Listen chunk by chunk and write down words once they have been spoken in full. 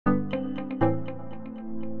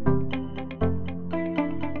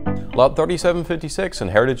Lot 3756 in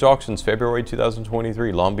Heritage Auctions February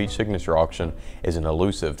 2023 Long Beach Signature Auction is an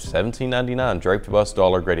elusive $17.99 draped bust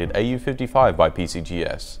dollar graded AU55 by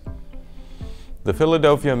PCGS. The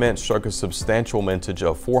Philadelphia Mint struck a substantial mintage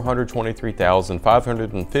of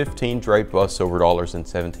 423,515 draped bust silver dollars in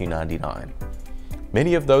 $17.99.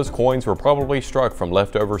 Many of those coins were probably struck from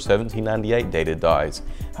leftover 1798 dated dies.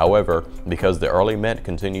 However, because the early mint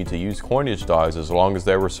continued to use coinage dies as long as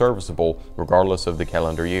they were serviceable regardless of the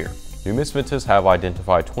calendar year, numismatists have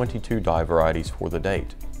identified 22 die varieties for the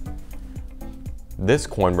date. This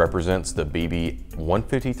coin represents the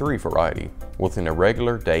BB-153 variety, with an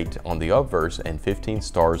irregular date on the obverse and 15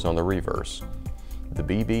 stars on the reverse. The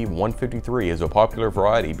BB-153 is a popular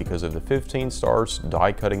variety because of the 15 stars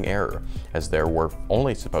die cutting error, as there were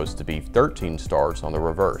only supposed to be 13 stars on the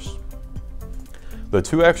reverse. The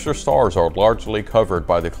two extra stars are largely covered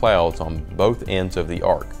by the clouds on both ends of the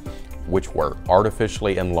arc, which were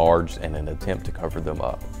artificially enlarged in an attempt to cover them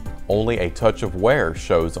up. Only a touch of wear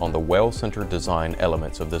shows on the well-centered design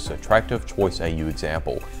elements of this attractive choice AU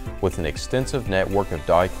example, with an extensive network of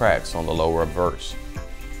die cracks on the lower obverse.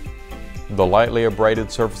 The lightly abraded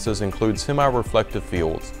surfaces include semi-reflective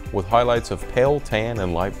fields with highlights of pale tan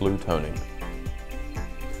and light blue toning.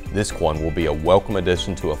 This coin will be a welcome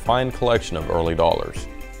addition to a fine collection of early dollars.